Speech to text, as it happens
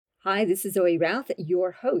Hi, this is Zoe Routh,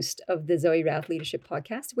 your host of the Zoe Routh Leadership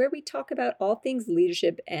Podcast, where we talk about all things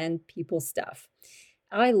leadership and people stuff.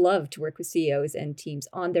 I love to work with CEOs and teams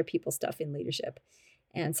on their people stuff in leadership.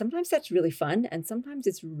 And sometimes that's really fun, and sometimes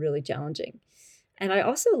it's really challenging. And I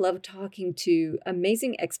also love talking to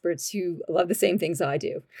amazing experts who love the same things I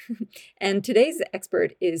do. And today's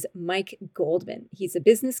expert is Mike Goldman. He's a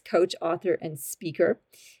business coach, author, and speaker.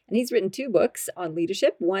 And he's written two books on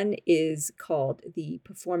leadership. One is called The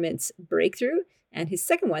Performance Breakthrough. And his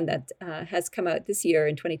second one that has come out this year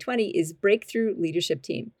in 2020 is Breakthrough Leadership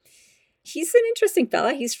Team. He's an interesting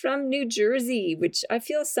fella. He's from New Jersey, which I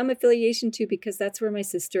feel some affiliation to because that's where my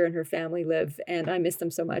sister and her family live, and I miss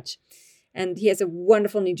them so much. And he has a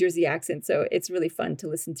wonderful New Jersey accent, so it's really fun to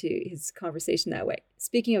listen to his conversation that way.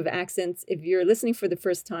 Speaking of accents, if you're listening for the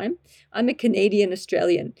first time, I'm a Canadian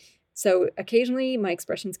Australian. So occasionally my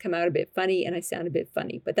expressions come out a bit funny and I sound a bit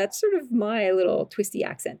funny, but that's sort of my little twisty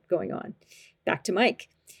accent going on. Back to Mike.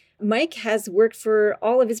 Mike has worked for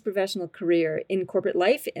all of his professional career in corporate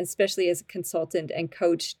life, especially as a consultant and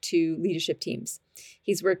coach to leadership teams.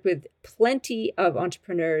 He's worked with plenty of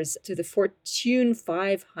entrepreneurs to the Fortune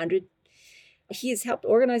 500. He has helped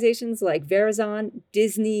organizations like Verizon,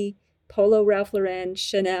 Disney, Polo Ralph Lauren,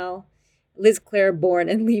 Chanel, Liz Clare Bourne,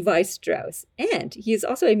 and Levi Strauss. And he is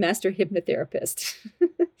also a master hypnotherapist.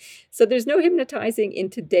 So there's no hypnotizing in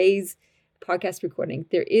today's podcast recording.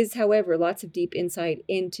 There is, however, lots of deep insight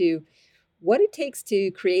into what it takes to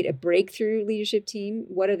create a breakthrough leadership team.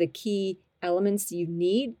 What are the key elements you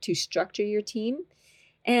need to structure your team?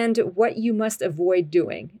 And what you must avoid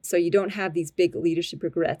doing so you don't have these big leadership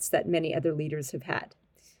regrets that many other leaders have had.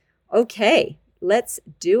 Okay, let's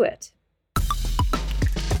do it.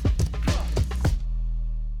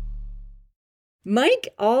 Mike,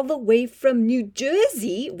 all the way from New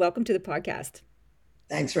Jersey, welcome to the podcast.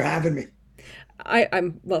 Thanks for having me.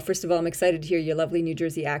 Well, first of all, I'm excited to hear your lovely New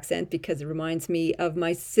Jersey accent because it reminds me of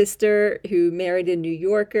my sister who married a New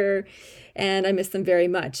Yorker, and I miss them very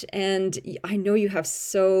much. And I know you have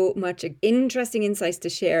so much interesting insights to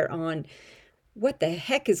share on what the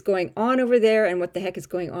heck is going on over there and what the heck is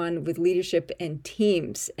going on with leadership and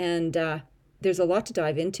teams. And there's a lot to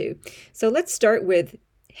dive into. So let's start with,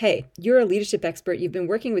 hey, you're a leadership expert. You've been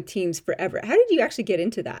working with teams forever. How did you actually get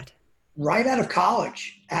into that? Right out of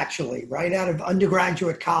college, actually, right out of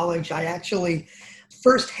undergraduate college. I actually,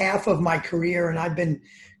 first half of my career, and I've been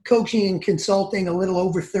coaching and consulting a little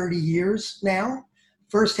over 30 years now.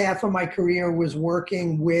 First half of my career was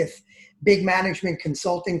working with big management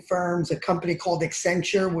consulting firms, a company called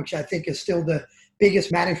Accenture, which I think is still the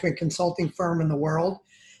biggest management consulting firm in the world.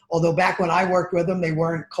 Although back when I worked with them, they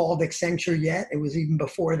weren't called Accenture yet. It was even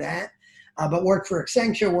before that. But worked for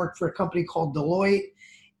Accenture, worked for a company called Deloitte,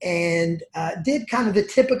 and did kind of the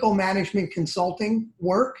typical management consulting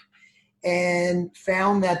work, and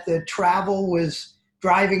found that the travel was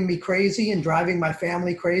driving me crazy and driving my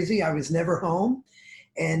family crazy. I was never home,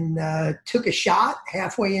 and took a shot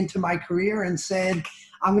halfway into my career and said,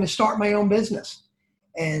 I'm going to start my own business.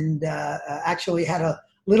 And actually had a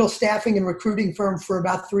little staffing and recruiting firm for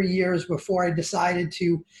about 3 years before I decided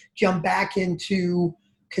to jump back into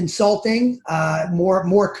consulting,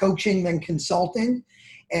 more coaching than consulting.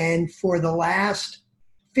 And for the last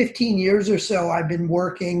 15 years or so, I've been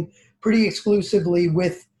working pretty exclusively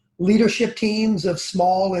with leadership teams of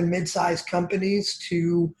small and mid-sized companies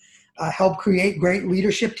to help create great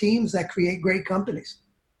leadership teams that create great companies.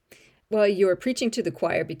 Well, you're preaching to the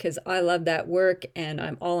choir because I love that work and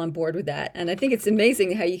I'm all on board with that. And I think it's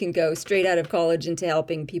amazing how you can go straight out of college into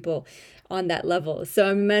helping people on that level. So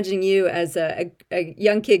I'm imagining you as a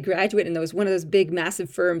young kid graduate in one of those big, massive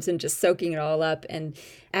firms and just soaking it all up and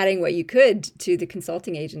adding what you could to the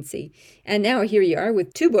consulting agency. And now here you are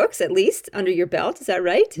with two books, at least, under your belt. Is that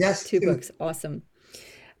right? Yes. Two books. Awesome.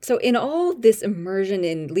 So in all this immersion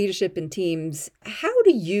in leadership and teams, how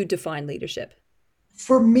do you define leadership?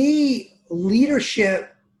 For me,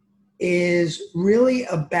 leadership is really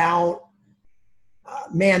about,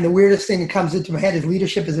 the weirdest thing that comes into my head is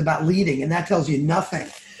leadership is about leading, and that tells you nothing.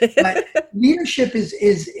 But leadership is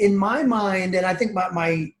in my mind, and I think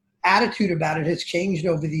my attitude about it has changed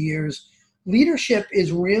over the years. Leadership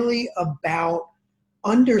is really about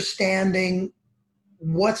understanding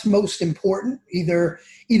what's most important. Either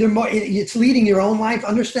it's leading your own life,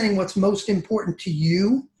 understanding what's most important to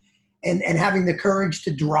you, and having the courage to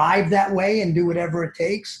drive that way and do whatever it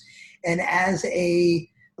takes. And as a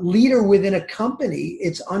leader within a company,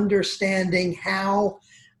 it's understanding how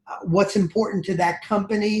what's important to that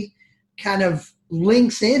company kind of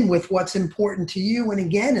links in with what's important to you. And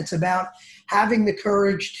again, it's about having the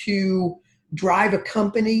courage to drive a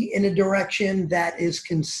company in a direction that is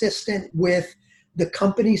consistent with the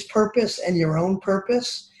company's purpose and your own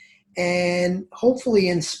purpose, and hopefully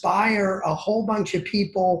inspire a whole bunch of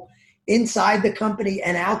people inside the company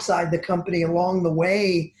and outside the company along the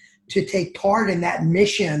way to take part in that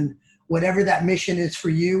mission, whatever that mission is for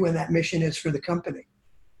you and that mission is for the company.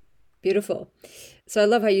 Beautiful. So I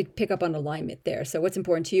love how you pick up on alignment there. So what's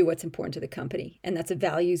important to you, what's important to the company, and that's a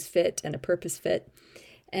values fit and a purpose fit.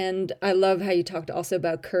 And I love how you talked also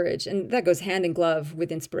about courage, and that goes hand in glove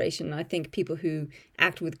with inspiration. I think people who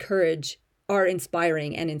act with courage are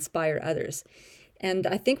inspiring and inspire others. And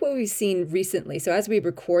I think what we've seen recently, so as we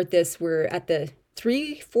record this, we're at the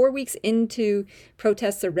 3-4 weeks into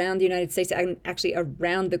protests around the United States and actually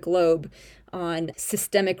around the globe on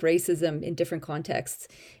systemic racism in different contexts.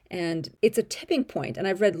 And it's a tipping point. And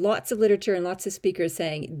I've read lots of literature and lots of speakers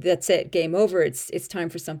saying, that's it, game over, it's time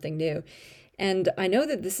for something new. And I know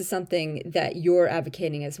that this is something that you're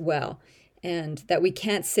advocating as well, and that we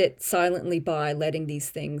can't sit silently by letting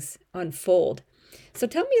these things unfold. So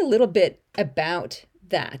tell me a little bit about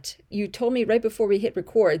that. You told me right before we hit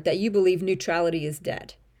record that you believe neutrality is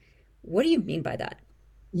dead. What do you mean by that?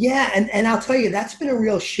 Yeah, and I'll tell you, that's been a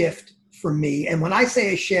real shift for me. And when I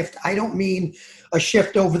say a shift, I don't mean a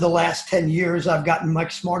shift over the last 10 years. I've gotten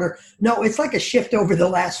much smarter. No, it's like a shift over the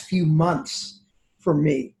last few months for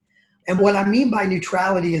me. And what I mean by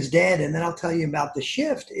neutrality is dead, and then I'll tell you about the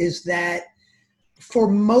shift, is that for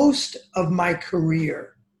most of my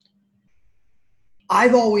career,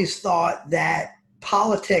 I've always thought that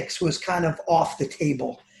politics was kind of off the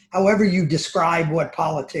table. However you describe what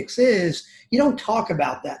politics is, you don't talk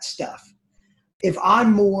about that stuff. If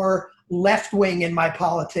I'm more left-wing in my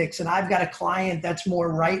politics and I've got a client that's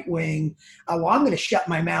more right-wing, well, I'm going to shut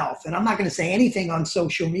my mouth. And I'm not going to say anything on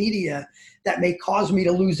social media that may cause me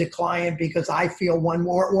to lose a client because I feel one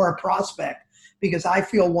more, or a prospect because I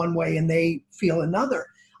feel one way and they feel another.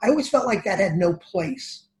 I always felt like that had no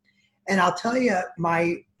place. And I'll tell you,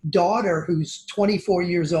 my daughter, who's 24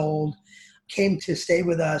 years old, came to stay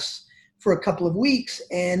with us for a couple of weeks,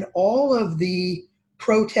 and all of the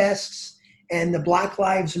protests and the Black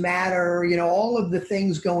Lives Matter, all of the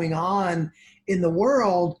things going on in the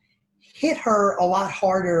world hit her a lot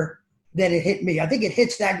harder than it hit me. I think it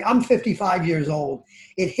hits that, I'm 55 years old.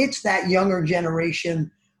 It hits that younger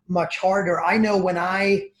generation much harder. I know when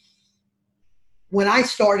I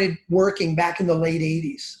started working back in the late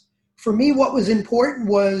 80s, for me, what was important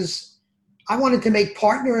was I wanted to make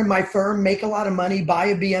partner in my firm, make a lot of money, buy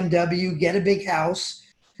a BMW, get a big house.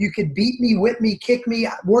 You could beat me, whip me, kick me,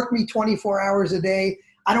 work me 24 hours a day.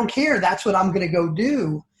 I don't care. That's what I'm going to go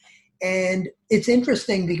do. And it's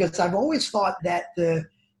interesting because I've always thought that the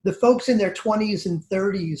folks in their 20s and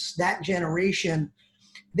 30s, that generation,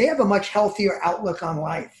 they have a much healthier outlook on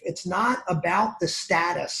life. It's not about the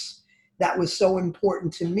status that was so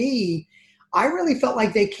important to me. I really felt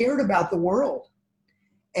like they cared about the world.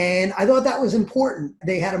 And I thought that was important.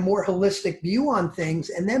 They had a more holistic view on things.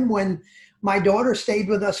 And then when my daughter stayed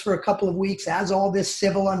with us for a couple of weeks, as all this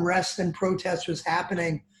civil unrest and protest was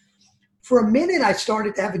happening, for a minute, I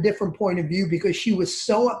started to have a different point of view because she was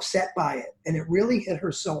so upset by it. And it really hit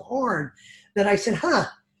her so hard that I said,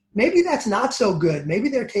 maybe that's not so good. Maybe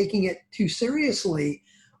they're taking it too seriously.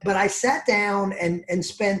 But I sat down and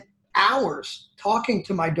spent hours talking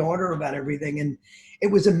to my daughter about everything. And it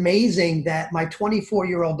was amazing that my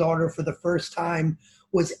 24-year-old daughter, for the first time,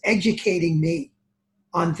 was educating me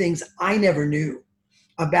on things I never knew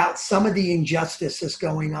about some of the injustices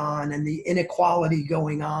going on and the inequality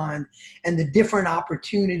going on and the different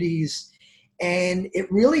opportunities. And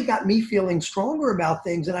it really got me feeling stronger about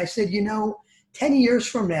things. And I said, 10 years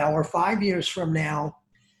from now or 5 years from now,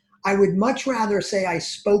 I would much rather say I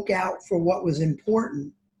spoke out for what was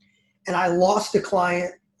important and I lost a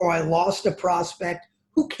client or I lost a prospect.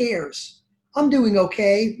 Who cares? I'm doing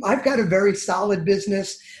okay. I've got a very solid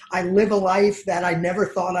business. I live a life that I never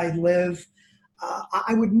thought I'd live.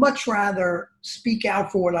 I would much rather speak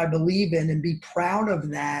out for what I believe in and be proud of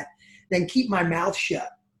that than keep my mouth shut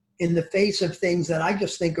in the face of things that I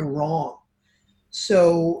just think are wrong.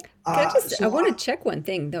 So, I want to check one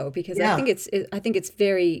thing though, because yeah. I think it's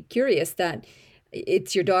very curious that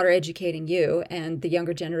it's your daughter educating you and the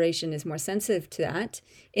younger generation is more sensitive to that.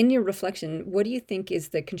 In your reflection, what do you think is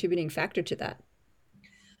the contributing factor to that?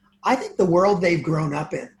 I think the world they've grown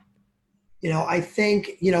up in. I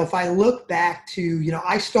think, if I look back to,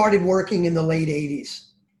 I started working in the late 80s.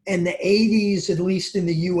 And the 80s, at least in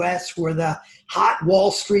the US, were the hot Wall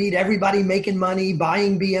Street, everybody making money,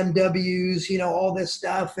 buying BMWs, all this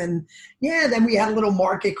stuff. And then we had a little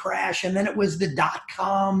market crash. And then it was the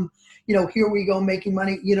dot-com, here we go making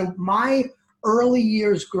money. My early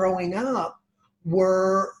years growing up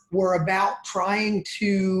were about trying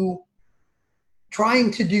to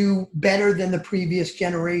do better than the previous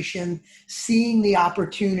generation, seeing the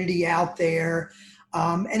opportunity out there.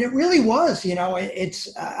 And it really was,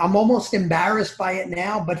 I'm almost embarrassed by it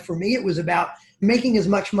now, but for me, it was about making as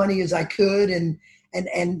much money as I could and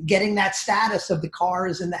getting that status of the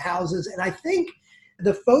cars and the houses. And I think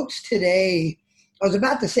the folks today, I was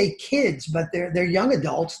about to say kids, but they're young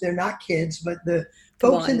adults. They're not kids, but the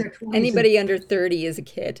Come folks in on. their 20s and Anybody under 30 is a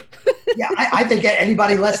kid. yeah, I think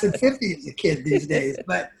anybody less than 50 is a kid these days.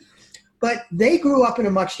 But they grew up in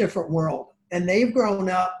a much different world, and they've grown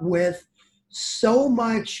up with so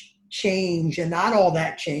much change, and not all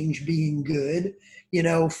that change being good,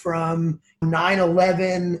 from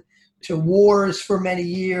 9/11 to wars for many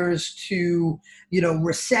years to,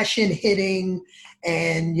 recession hitting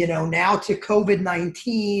and, now to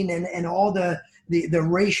COVID-19 and all the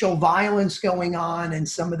racial violence going on and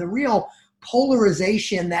some of the real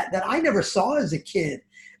polarization that I never saw as a kid.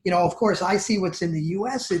 Of course, I see what's in the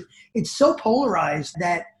U.S. It's so polarized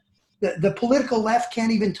that the political left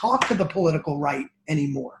can't even talk to the political right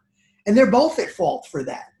anymore. And they're both at fault for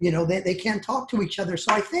that. They can't talk to each other.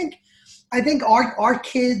 So I think our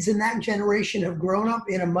kids in that generation have grown up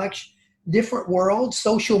in a much different world.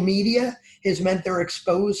 Social media has meant they're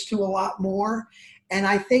exposed to a lot more. And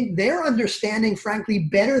I think they're understanding, frankly,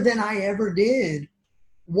 better than I ever did,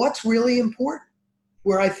 what's really important.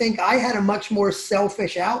 Where I think I had a much more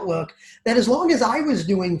selfish outlook that as long as I was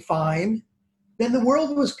doing fine, then the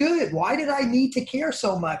world was good. Why did I need to care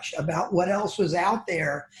so much about what else was out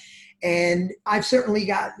there? And I've certainly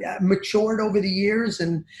got matured over the years.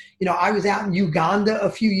 And, I was out in Uganda a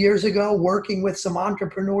few years ago working with some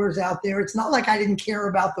entrepreneurs out there. It's not like I didn't care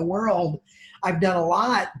about the world. I've done a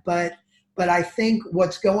lot, but I think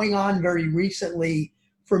what's going on very recently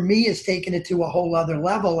for me has taken it to a whole other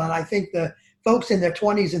level. And I think the folks in their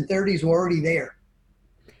 20s and 30s were already there.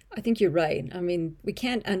 I think you're right. I mean, we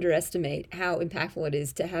can't underestimate how impactful it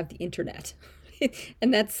is to have the internet.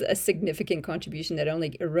 And that's a significant contribution that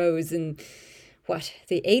only arose in,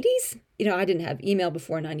 the 80s? I didn't have email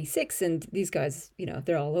before 96, and these guys,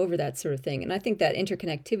 they're all over that sort of thing. And I think that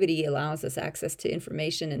interconnectivity allows us access to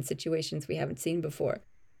information and situations we haven't seen before.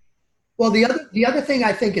 Well, the other thing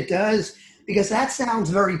I think it does, because that sounds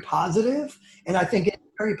very positive, and I think it's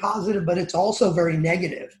very positive, but it's also very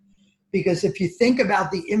negative. Because if you think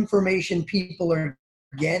about the information people are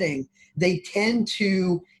getting, they tend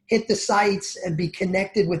to hit the sites and be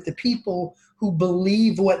connected with the people who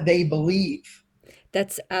believe what they believe.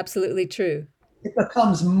 That's absolutely true. It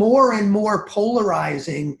becomes more and more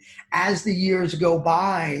polarizing as the years go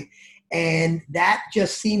by. And that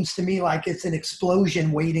just seems to me like it's an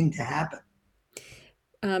explosion waiting to happen.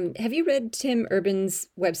 Have you read Tim Urban's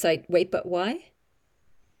website, Wait But Why?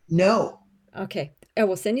 No. Okay. I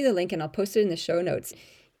will send you the link and I'll post it in the show notes.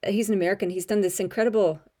 He's an American. He's done this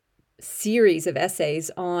incredible series of essays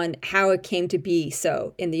on how it came to be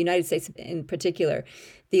so in the United States in particular,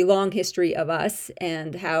 the long history of us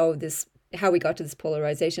and how we got to this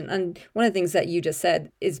polarization. And one of the things that you just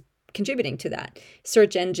said is contributing to that.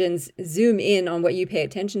 Search engines zoom in on what you pay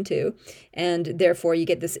attention to, and therefore you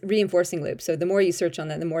get this reinforcing loop. So the more you search on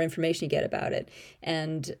that, the more information you get about it.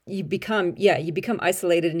 And you become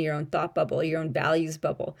isolated in your own thought bubble, your own values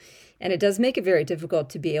bubble. And it does make it very difficult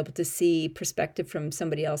to be able to see perspective from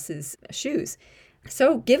somebody else's shoes.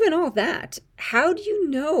 So given all that, how do you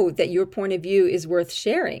know that your point of view is worth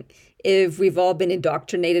sharing if we've all been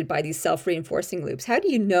indoctrinated by these self-reinforcing loops? How do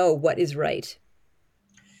you know what is right?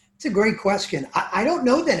 It's a great question. I don't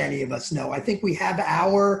know that any of us know. I think we have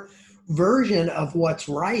our version of what's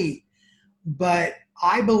right, but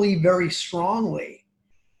I believe very strongly.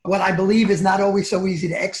 What I believe is not always so easy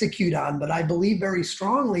to execute on, but I believe very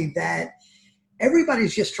strongly that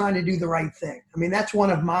everybody's just trying to do the right thing. I mean, that's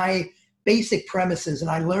one of my basic premises,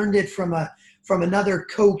 and I learned it from another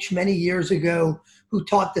coach many years ago who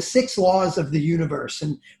taught the 6 laws of the universe.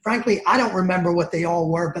 And frankly, I don't remember what they all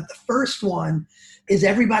were, but the first one is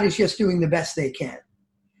everybody's just doing the best they can.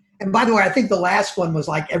 And by the way, I think the last one was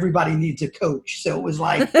like everybody needs a coach. So it was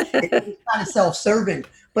like it was kind of self-serving.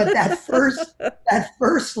 But that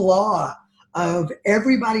first law of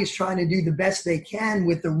everybody's trying to do the best they can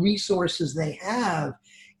with the resources they have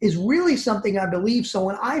is really something I believe. So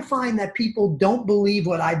when I find that people don't believe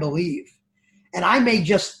what I believe, and I may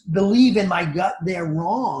just believe in my gut they're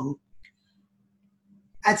wrong,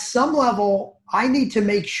 at some level, I need to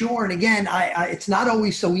make sure, and again, it's not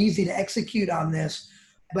always so easy to execute on this,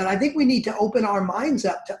 but I think we need to open our minds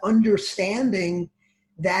up to understanding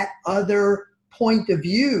that other point of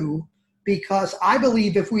view because I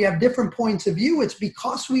believe if we have different points of view, it's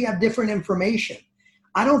because we have different information.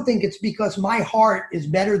 I don't think it's because my heart is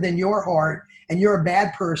better than your heart and you're a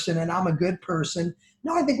bad person and I'm a good person.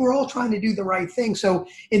 No, I think we're all trying to do the right thing. So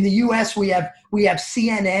in the US, we have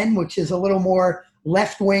CNN, which is a little more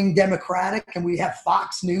left-wing Democratic, and we have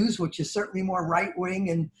Fox News, which is certainly more right-wing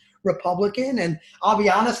and Republican. And I'll be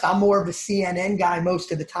honest, I'm more of a CNN guy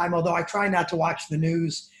most of the time, although I try not to watch the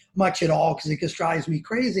news much at all because it just drives me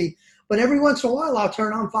crazy. But every once in a while, I'll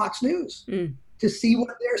turn on Fox News to see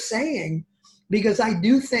what they're saying, because I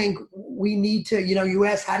do think we need to, you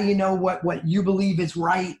ask, how do you know what you believe is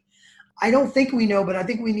right? I don't think we know, but I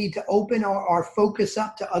think we need to open our focus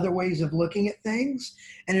up to other ways of looking at things.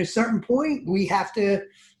 And at a certain point, we have to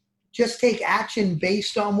just take action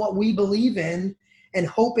based on what we believe in and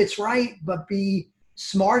hope it's right, but be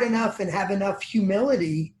smart enough and have enough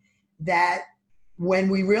humility that when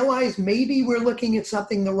we realize maybe we're looking at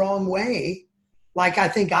something the wrong way, like I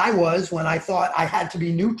think I was when I thought I had to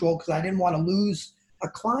be neutral because I didn't want to lose a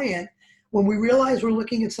client. When we realize we're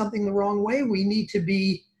looking at something the wrong way, we need to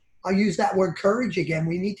be, I'll use that word courage again,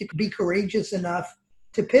 we need to be courageous enough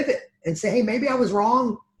to pivot and say, hey, maybe I was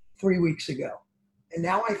wrong 3 weeks ago. And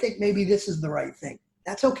now I think maybe this is the right thing.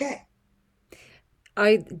 That's okay.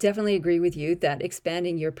 I definitely agree with you that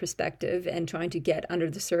expanding your perspective and trying to get under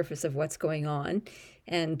the surface of what's going on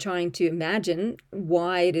and trying to imagine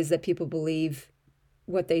why it is that people believe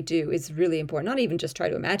what they do is really important. Not even just try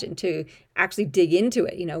to imagine, to actually dig into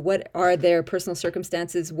it. What are their personal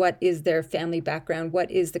circumstances? What is their family background? What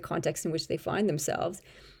is the context in which they find themselves?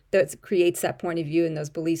 That creates that point of view and those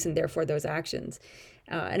beliefs and therefore those actions.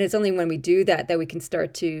 And it's only when we do that we can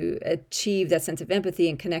start to achieve that sense of empathy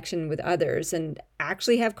and connection with others and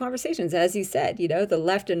actually have conversations. As you said, the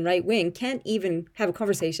left and right wing can't even have a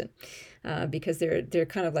conversation because they're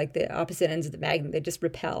kind of like the opposite ends of the magnet. They just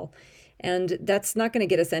repel. And that's not going to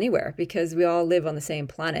get us anywhere because we all live on the same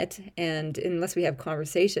planet. And unless we have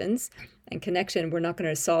conversations and connection, we're not going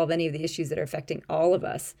to solve any of the issues that are affecting all of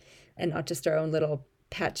us and not just our own little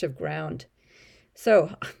patch of ground.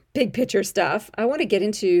 So big picture stuff. I want to get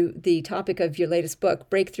into the topic of your latest book,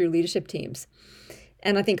 Breakthrough Leadership Teams.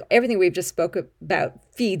 And I think everything we've just spoke about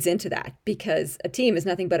feeds into that, because a team is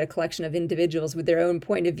nothing but a collection of individuals with their own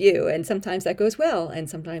point of view. And sometimes that goes well and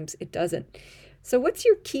sometimes it doesn't. So what's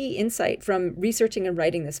your key insight from researching and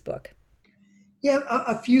writing this book? Yeah,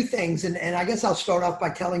 a few things. And I guess I'll start off by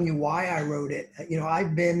telling you why I wrote it.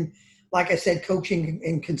 I've been, like I said, coaching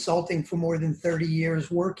and consulting for more than 30 years,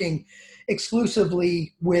 working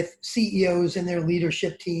exclusively with CEOs and their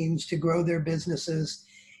leadership teams to grow their businesses.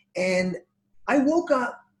 And I woke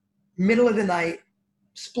up middle of the night,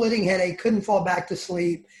 splitting headache, couldn't fall back to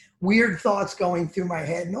sleep, weird thoughts going through my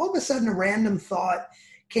head. And all of a sudden, a random thought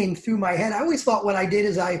came through my head. I always thought what I did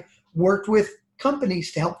is I worked with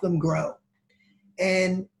companies to help them grow.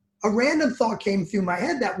 And a random thought came through my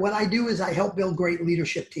head that what I do is I help build great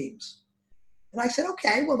leadership teams. And I said,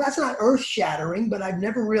 okay, well, that's not earth shattering, but I've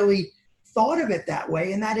never really thought of it that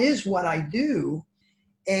way. And that is what I do.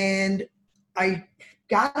 And I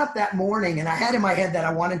got up that morning and I had in my head that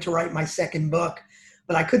I wanted to write my second book,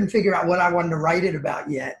 but I couldn't figure out what I wanted to write it about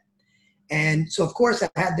yet. And so, of course, I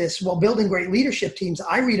had this, building great leadership teams,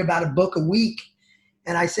 I read about a book a week.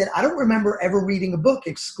 And I said, I don't remember ever reading a book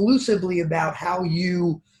exclusively about how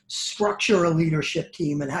you structure a leadership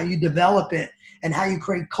team and how you develop it and how you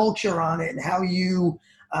create culture on it and how you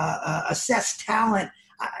assess talent.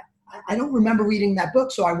 I don't remember reading that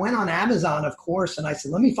book. So I went on Amazon, of course, and I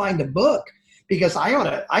said, let me find a book because I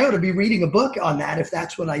ought to be reading a book on that if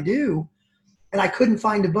that's what I do. And I couldn't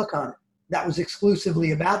find a book on it that was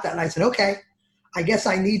exclusively about that. And I said, okay, I guess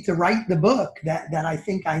I need to write the book that I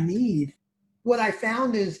think I need. What I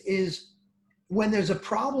found is when there's a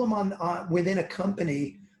problem within a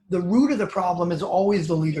company, the root of the problem is always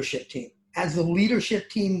the leadership team. As the leadership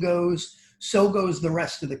team goes, so goes the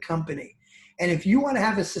rest of the company. And if you want to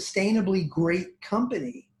have a sustainably great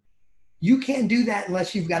company, you can't do that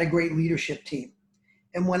unless you've got a great leadership team.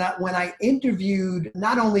 And when I interviewed,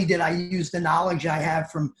 not only did I use the knowledge I have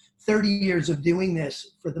from 30 years of doing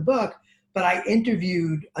this for the book, but I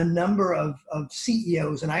interviewed a number of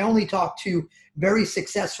CEOs, and I only talked to very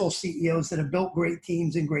successful CEOs that have built great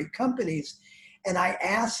teams and great companies. And I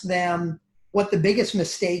asked them what the biggest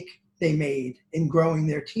mistake they made in growing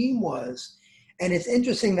their team was. And it's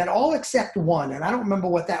interesting that all except one, and I don't remember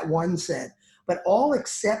what that one said, but all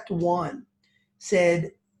except one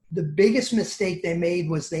said the biggest mistake they made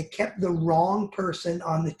was they kept the wrong person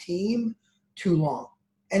on the team too long.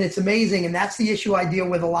 And it's amazing. And that's the issue I deal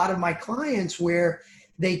with a lot of my clients, where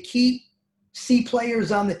they keep C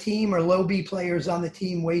players on the team or low B players on the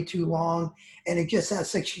team way too long. And it just has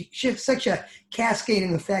such a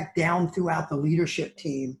cascading effect down throughout the leadership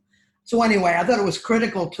team. So anyway, I thought it was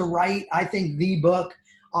critical to write, I think, the book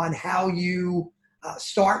on how you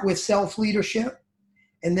start with self-leadership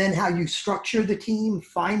and then how you structure the team,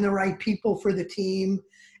 find the right people for the team,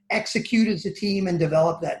 execute as a team, and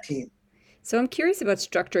develop that team. So I'm curious about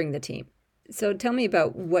structuring the team. So tell me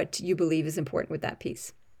about what you believe is important with that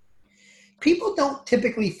piece. People don't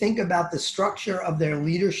typically think about the structure of their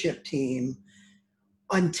leadership team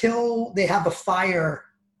until they have a fire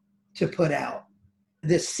to put out.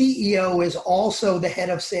 The CEO is also the head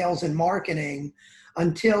of sales and marketing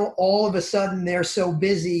until all of a sudden they're so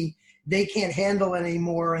busy they can't handle it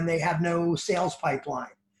anymore and they have no sales pipeline.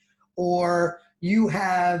 Or you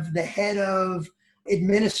have the head of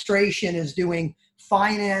administration is doing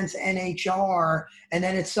finance and HR, and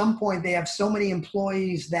then at some point they have so many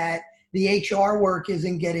employees that the HR work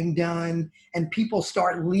isn't getting done and people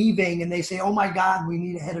start leaving and they say, oh my God, we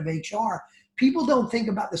need a head of HR. People don't think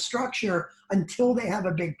about the structure until they have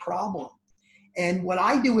a big problem. And what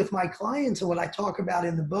I do with my clients and what I talk about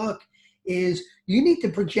in the book is you need to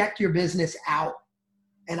project your business out.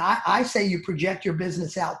 And I say you project your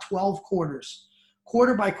business out 12 quarters,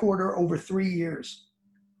 quarter by quarter over 3 years.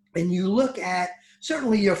 And you look at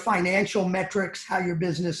certainly your financial metrics, how your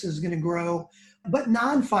business is going to grow, but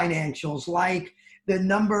non-financials like the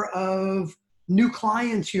number of new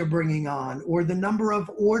clients you're bringing on, or the number of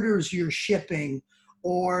orders you're shipping,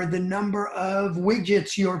 or the number of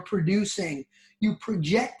widgets you're producing. You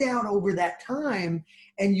project out over that time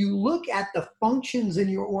and you look at the functions in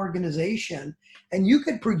your organization, and you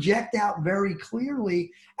could project out very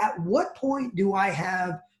clearly at what point do I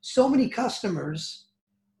have so many customers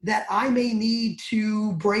that I may need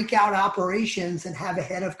to break out operations and have a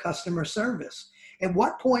head of customer service. At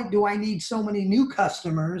what point do I need so many new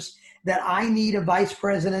customers that I need a vice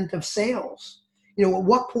president of sales? At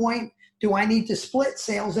what point do I need to split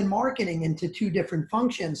sales and marketing into two different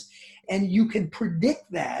functions? And you can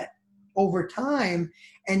predict that over time.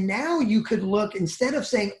 And now you could look, instead of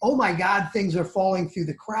saying, oh my God, things are falling through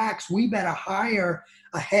the cracks, we better hire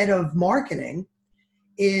a head of marketing,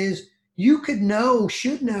 is you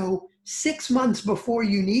should know 6 months before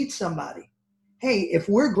you need somebody. Hey, if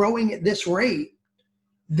we're growing at this rate,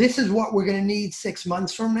 this is what we're going to need 6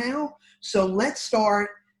 months from now. So let's start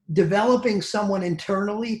developing someone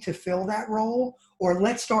internally to fill that role, or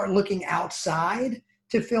let's start looking outside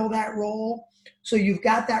to fill that role. So you've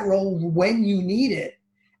got that role when you need it,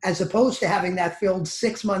 as opposed to having that filled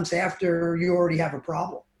 6 months after you already have a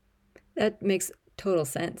problem. That makes total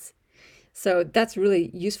sense. So that's really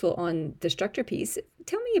useful on the structure piece.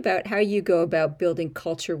 Tell me about how you go about building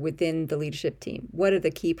culture within the leadership team. What are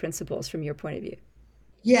the key principles from your point of view?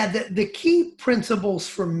 Yeah, the key principles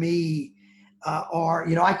for me are,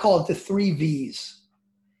 I call it the 3 V's.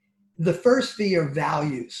 The first V are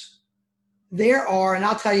values. There are, and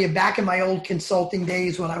I'll tell you, back in my old consulting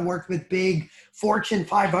days when I worked with big Fortune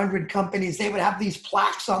 500 companies, they would have these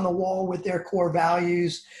plaques on the wall with their core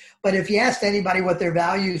values. But if you asked anybody what their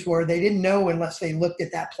values were, they didn't know unless they looked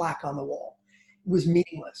at that plaque on the wall. It was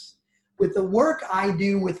meaningless. With the work I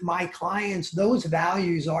do with my clients, those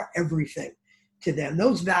values are everything to them.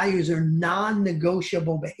 Those values are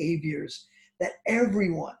non-negotiable behaviors that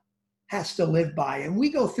everyone has to live by. And we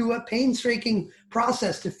go through a painstaking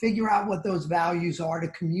process to figure out what those values are, to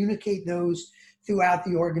communicate those throughout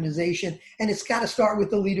the organization. And it's got to start with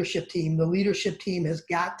the leadership team. The leadership team has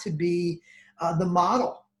got to be the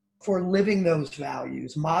model for living those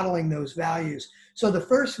values, modeling those values. So the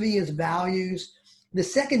first V is values. The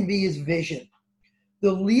second V is vision.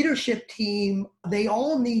 The leadership team, they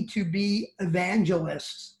all need to be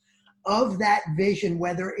evangelists of that vision,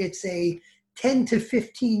 whether it's a 10 to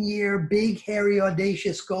 15 year big, hairy,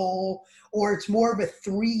 audacious goal, or it's more of a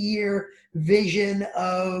 3-year vision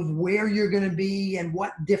of where you're going to be and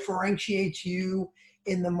what differentiates you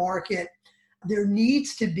in the market. There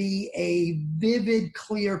needs to be a vivid,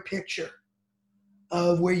 clear picture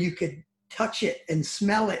of where you could touch it and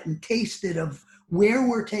smell it and taste it, of where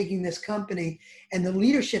we're taking this company. And the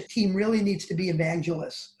leadership team really needs to be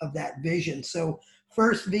evangelists of that vision. So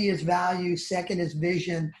first V is value, second is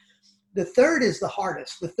vision. The third is the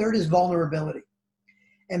hardest. The third is vulnerability.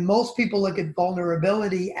 And most people look at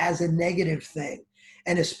vulnerability as a negative thing.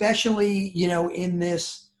 And especially, in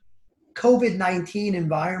this COVID-19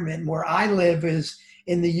 environment where I live, is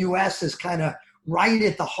in the US, is kind of right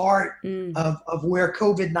at the heart of where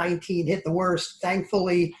COVID-19 hit the worst.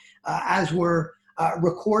 Thankfully, as we're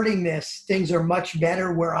recording this, things are much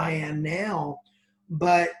better where I am now.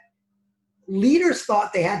 But leaders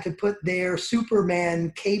thought they had to put their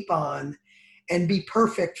Superman cape on and be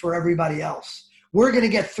perfect for everybody else. We're going to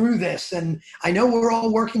get through this. And I know we're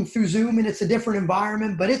all working through Zoom and it's a different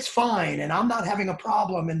environment, but it's fine. And I'm not having a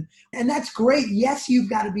problem. And that's great. Yes, you've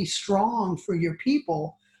got to be strong for your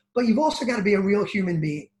people, but you've also got to be a real human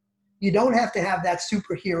being. You don't have to have that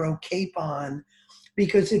superhero cape on,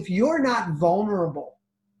 because if you're not vulnerable,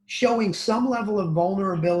 showing some level of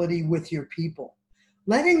vulnerability with your people,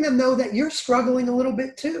 letting them know that you're struggling a little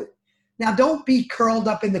bit too. Now, don't be curled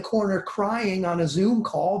up in the corner crying on a Zoom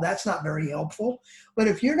call. That's not very helpful. But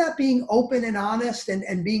if you're not being open and honest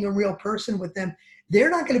and being a real person with them,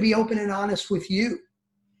 they're not going to be open and honest with you.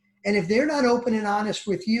 And if they're not open and honest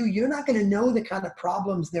with you, you're not going to know the kind of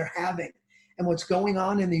problems they're having and what's going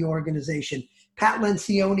on in the organization. Pat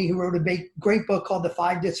Lencioni, who wrote a great book called The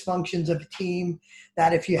Five Dysfunctions of a Team,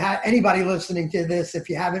 that if you have anybody listening to this, if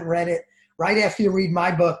you haven't read it, right after you read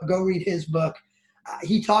my book, go read his book.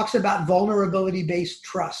 He talks about vulnerability-based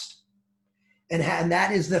trust. And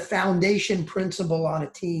that is the foundation principle on a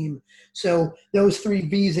team. So those 3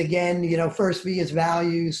 V's again, first V is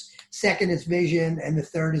values, second is vision, and the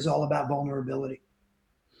third is all about vulnerability.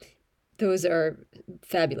 Those are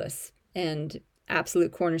fabulous and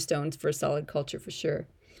absolute cornerstones for a solid culture for sure.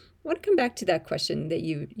 I want to come back to that question that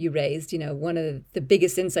you raised. One of the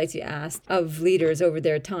biggest insights you asked of leaders over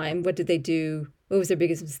their time, what did they do? What was their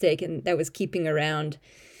biggest mistake? And that was keeping around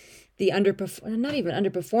the not even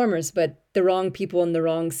underperformers, but the wrong people in the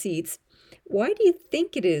wrong seats. Why do you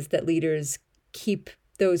think it is that leaders keep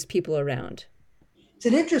those people around? It's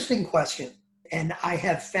an interesting question. And I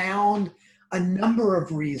have found a number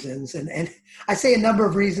of reasons. And I say a number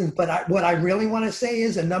of reasons, but what I really want to say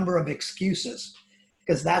is a number of excuses,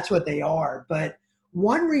 because that's what they are. But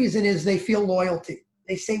one reason is they feel loyalty.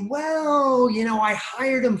 They say, well, I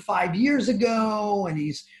hired him 5 years ago and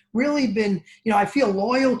he's really been, I feel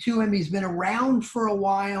loyal to him. He's been around for a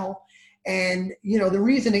while. And, the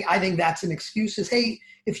reason I think that's an excuse is, hey,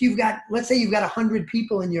 if let's say you've got 100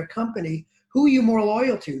 people in your company, who are you more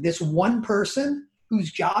loyal to? This one person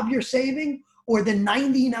whose job you're saving, or the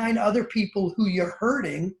 99 other people who you're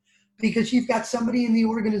hurting because you've got somebody in the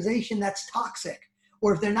organization that's toxic?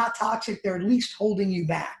 Or if they're not toxic, they're at least holding you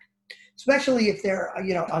back. Especially if they're,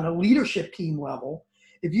 on a leadership team level.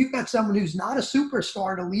 If you've got someone who's not a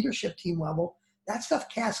superstar at a leadership team level, that stuff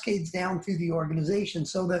cascades down through the organization.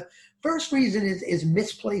 So the first reason is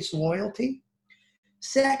misplaced loyalty.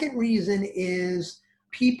 Second reason is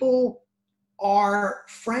people are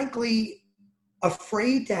frankly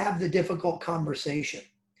afraid to have the difficult conversation.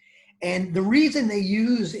 And the reason they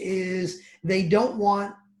use is they don't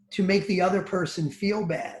want to make the other person feel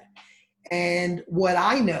bad. And what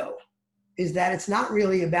I know is that it's not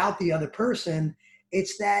really about the other person.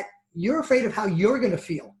 It's that you're afraid of how you're going to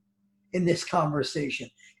feel in this conversation.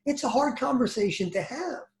 It's a hard conversation to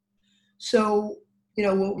have. So,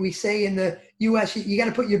 what we say in the US, you got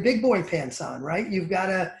to put your big boy pants on, right? You've got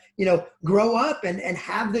to, grow up and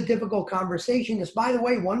have the difficult conversation. Because, by the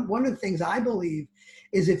way, one of the things I believe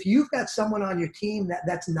is if you've got someone on your team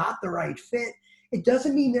that's not the right fit, it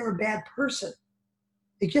doesn't mean they're a bad person.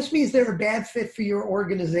 It just means they're a bad fit for your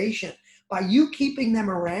organization. By you keeping them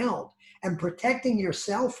around and protecting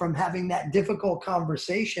yourself from having that difficult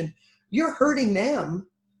conversation, you're hurting them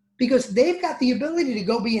because they've got the ability to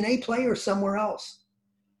go be an A player somewhere else.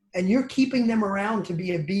 And you're keeping them around to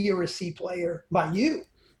be a B or a C player by you.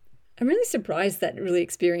 I'm really surprised that really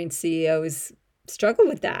experienced CEOs struggle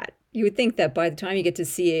with that. You would think that by the time you get to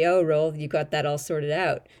CEO role, you got that all sorted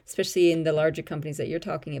out, especially in the larger companies that you're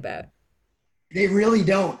talking about. They really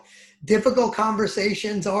don't. Difficult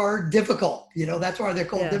conversations are difficult. That's why they're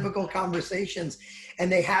called difficult conversations.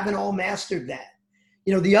 And they haven't all mastered that.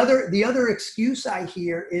 The other excuse I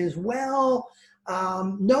hear is, well,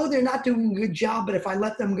 no, they're not doing a good job, but if I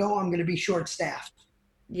let them go, I'm going to be short-staffed.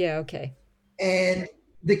 Yeah, okay. And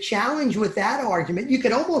the challenge with that argument, you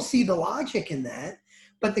could almost see the logic in that,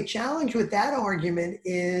 but the challenge with that argument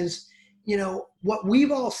is, what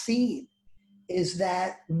we've all seen is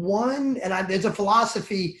that there's a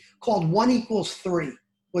philosophy called 1=3,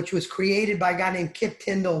 which was created by a guy named Kip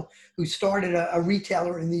Tindall, who started a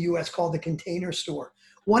retailer in the US called the Container Store.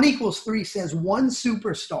 1=3 says one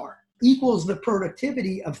superstar equals the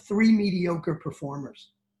productivity of 3 mediocre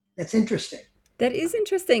performers. That's interesting. That is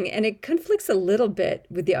interesting. And it conflicts a little bit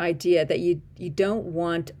with the idea that you don't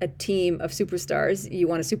want a team of superstars. You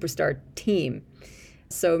want a superstar team.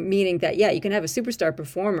 So meaning that, you can have a superstar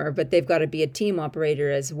performer, but they've got to be a team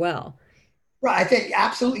operator as well. Right. I think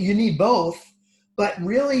absolutely you need both. But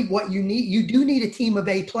really what you do need a team of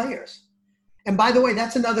A players. And by the way,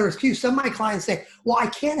 that's another excuse. Some of my clients say, well, I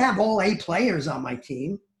can't have all A players on my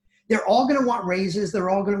team. They're all going to want raises. They're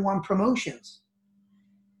all going to want promotions.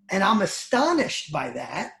 And I'm astonished by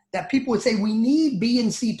that people would say, we need B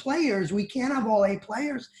and C players. We can't have all A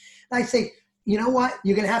players. And I say, you know what?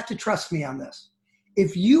 You're going to have to trust me on this.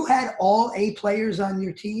 If you had all A players on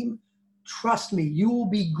your team, trust me, you will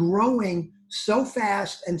be growing so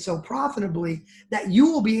fast and so profitably that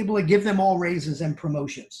you will be able to give them all raises and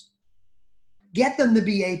promotions. Get them to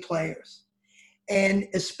be A players. And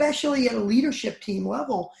especially at a leadership team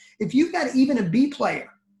level, if you've got even a B player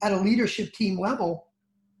at a leadership team level,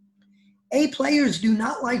 A players do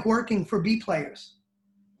not like working for B players.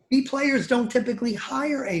 B players don't typically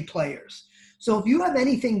hire A players. So if you have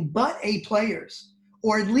anything but A players,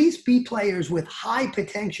 or at least B players with high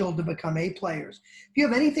potential to become A players, if you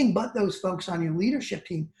have anything but those folks on your leadership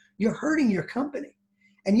team, you're hurting your company.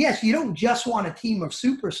 And yes, you don't just want a team of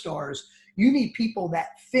superstars. You need people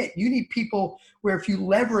that fit. You need people where if you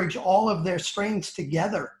leverage all of their strengths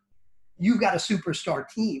together, you've got a superstar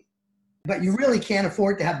team. But you really can't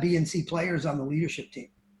afford to have B and C players on the leadership team.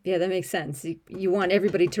 Yeah, that makes sense. You want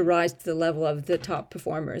everybody to rise to the level of the top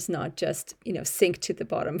performers, not just, sink to the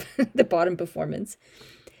bottom, the bottom performance.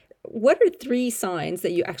 What are 3 signs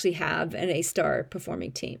that you actually have an A-star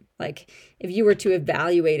performing team? Like if you were to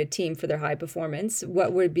evaluate a team for their high performance,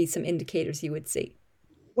 what would be some indicators you would see?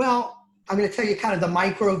 Well, I'm going to tell you kind of the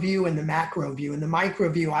micro view and the macro view. In the micro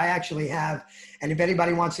view, I actually have, and if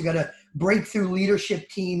anybody wants to go to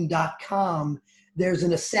breakthroughleadershipteam.com, there's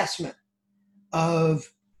an assessment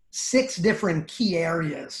of 6 different key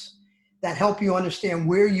areas that help you understand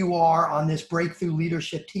where you are on this breakthrough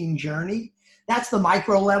leadership team journey. That's the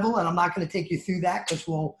micro level, and I'm not going to take you through that because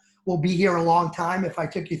we'll be here a long time if I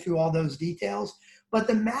took you through all those details. But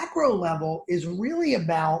the macro level is really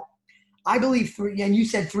about, I believe, 3, and you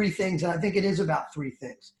said 3 things, and I think it is about 3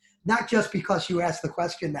 things, not just because you asked the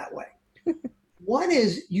question that way. One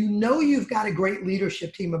is, you've got a great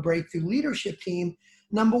leadership team, a breakthrough leadership team.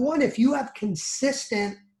 Number 1, if you have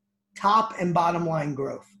consistent top and bottom line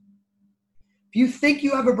growth. If you think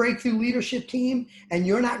you have a breakthrough leadership team and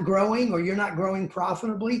you're not growing or you're not growing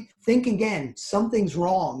profitably, think again, something's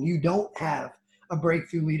wrong. You don't have a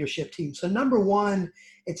breakthrough leadership team. So number 1,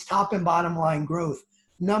 it's top and bottom line growth.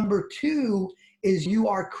 Number 2 is you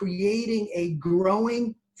are creating a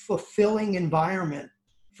growing, fulfilling environment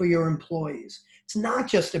for your employees. It's not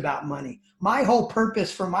just about money. My whole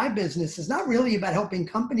purpose for my business is not really about helping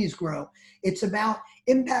companies grow. It's about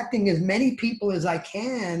impacting as many people as I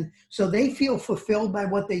can so they feel fulfilled by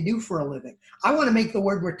what they do for a living. I want to make the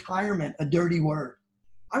word retirement a dirty word.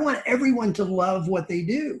 I want everyone to love what they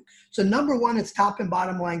do. So number 1, it's top and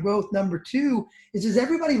bottom line growth. Number 2 is, does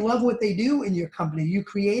everybody love what they do in your company? You're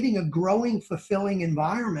creating a growing, fulfilling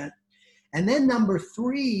environment. And then number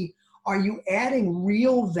 3, are you adding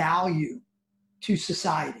real value to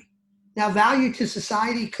society? Now, value to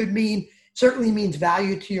society certainly means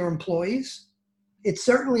value to your employees. It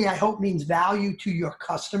certainly, I hope, means value to your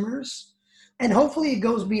customers. And hopefully it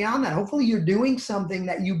goes beyond that. Hopefully you're doing something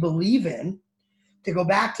that you believe in. To go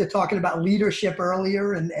back to talking about leadership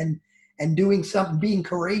earlier and doing something, being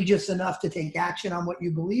courageous enough to take action on what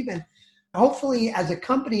you believe in. Hopefully as a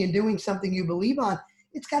company and doing something you believe on,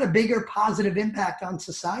 it's got a bigger positive impact on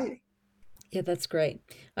society. Yeah, that's great.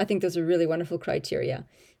 I think those are really wonderful criteria,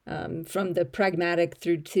 from the pragmatic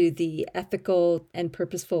through to the ethical and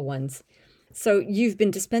purposeful ones. So you've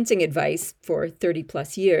been dispensing advice for 30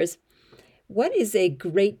 plus years. What is a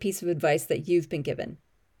great piece of advice that you've been given?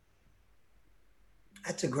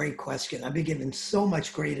 That's a great question. I've been given so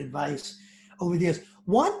much great advice over the years.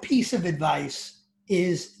 One piece of advice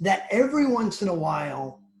is that every once in a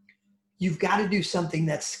while, you've got to do something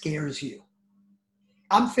that scares you.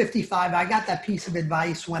 I'm 55. I got that piece of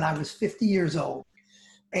advice when I was 50 years old.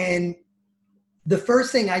 And the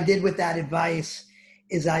first thing I did with that advice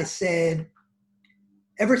is I said,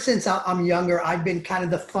 ever since I'm younger, I've been kind of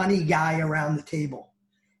the funny guy around the table.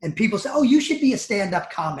 And people say, oh, you should be a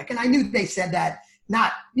stand-up comic. And I knew they said that,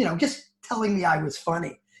 not, just telling me I was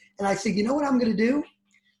funny. And I said, you know what I'm going to do?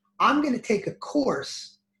 I'm going to take a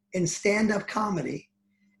course in stand-up comedy,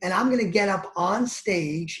 and I'm going to get up on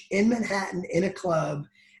stage in Manhattan in a club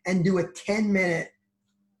and do a 10-minute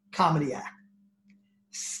comedy act.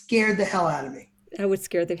 Scared the hell out of me. That would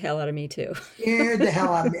scare the hell out of me too. Scared the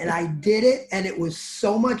hell out of me. And I did it, and it was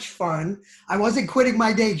so much fun. I wasn't quitting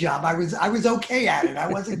my day job. I was okay at it. I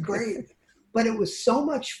wasn't great, but it was so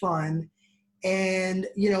much fun. And,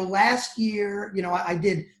 last year, I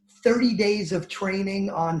did 30 days of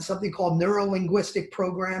training on something called neuro-linguistic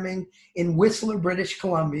programming in Whistler, British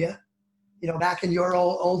Columbia. back in your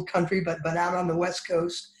old country, but out on the West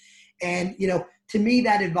Coast. And, to me,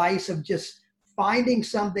 that advice of just finding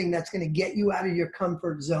something that's going to get you out of your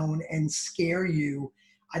comfort zone and scare you,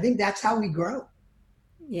 I think that's how we grow.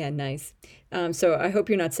 Yeah, nice. So I hope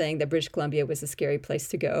you're not saying that British Columbia was a scary place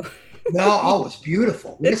to go. No, oh, it's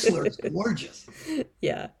beautiful. Whistler is gorgeous.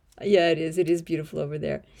 Yeah. Yeah, it is. It is beautiful over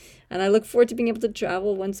there. And I look forward to being able to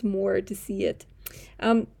travel once more to see it.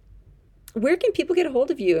 Um, where can people get a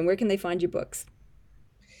hold of you and where can they find your books?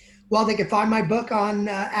 Well, they can find my book on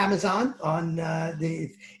Amazon. On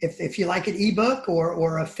if you like an ebook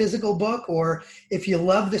or a physical book, or if you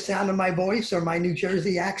love the sound of my voice or my New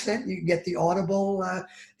Jersey accent, you can get the audible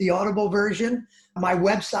version. My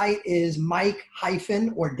website is Mike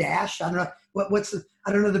hyphen or dash. I don't know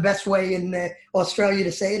I don't know the best way in Australia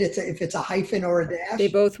to say it. If it's a hyphen or a They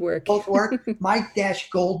dash, both work. both work.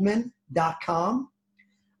 Mike-Goldman.com.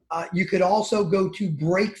 You could also go to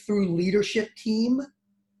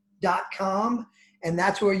breakthroughleadershipteam.com, and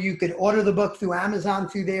that's where you could order the book through Amazon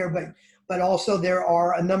through there, but also there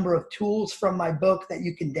are a number of tools from my book that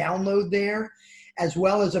you can download there, as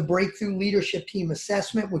well as a breakthrough leadership team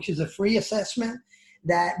assessment, which is a free assessment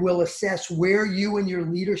that will assess where you and your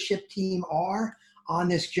leadership team are on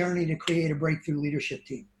this journey to create a breakthrough leadership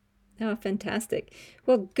team. Oh, fantastic.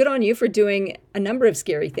 Well, good on you for doing a number of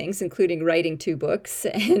scary things, including writing 2 books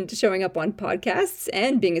and showing up on podcasts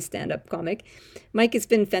and being a stand-up comic. Mike, it's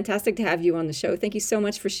been fantastic to have you on the show. Thank you so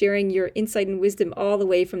much for sharing your insight and wisdom all the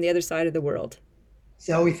way from the other side of the world.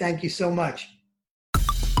 Zoe, thank you so much.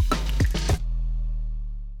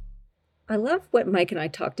 I love what Mike and I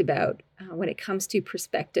talked about when it comes to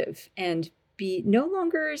perspective and be no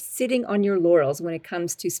longer sitting on your laurels when it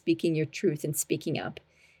comes to speaking your truth and speaking up.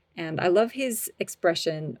 And I love his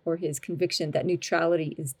expression or his conviction that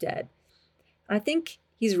neutrality is dead. I think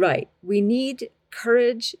he's right. We need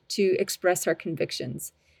courage to express our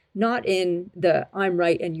convictions, not in the I'm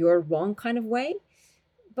right and you're wrong kind of way,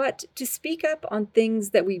 but to speak up on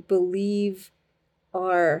things that we believe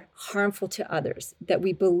are harmful to others, that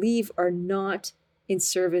we believe are not in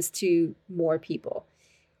service to more people.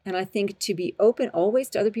 And I think to be open always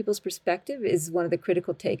to other people's perspective is one of the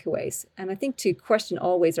critical takeaways. And I think to question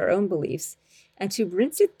always our own beliefs and to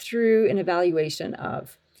rinse it through an evaluation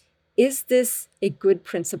of, is this a good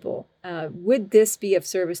principle? Would this be of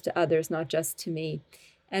service to others, not just to me?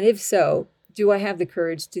 And if so, do I have the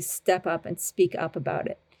courage to step up and speak up about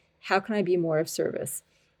it? How can I be more of service?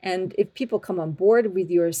 And if people come on board with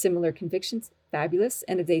your similar convictions, fabulous.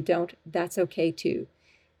 And if they don't, that's okay too.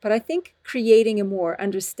 But I think creating a more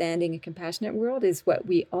understanding and compassionate world is what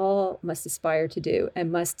we all must aspire to do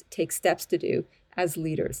and must take steps to do as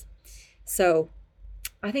leaders. So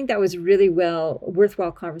I think that was really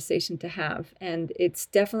worthwhile conversation to have. And it's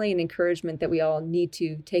definitely an encouragement that we all need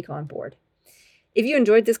to take on board. If you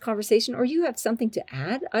enjoyed this conversation or you have something to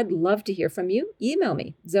add, I'd love to hear from you. Email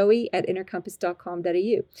me,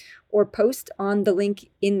 zoe@innercompass.com.au, or post on the link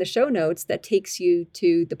in the show notes that takes you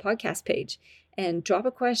to the podcast page and drop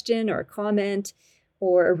a question or a comment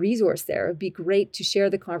or a resource there. It'd be great to share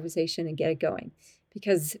the conversation and get it going,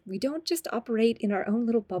 because we don't just operate in our own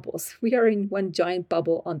little bubbles. We are in one giant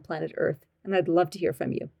bubble on planet Earth, and I'd love to hear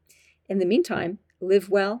from you. In the meantime, live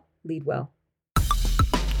well, lead well.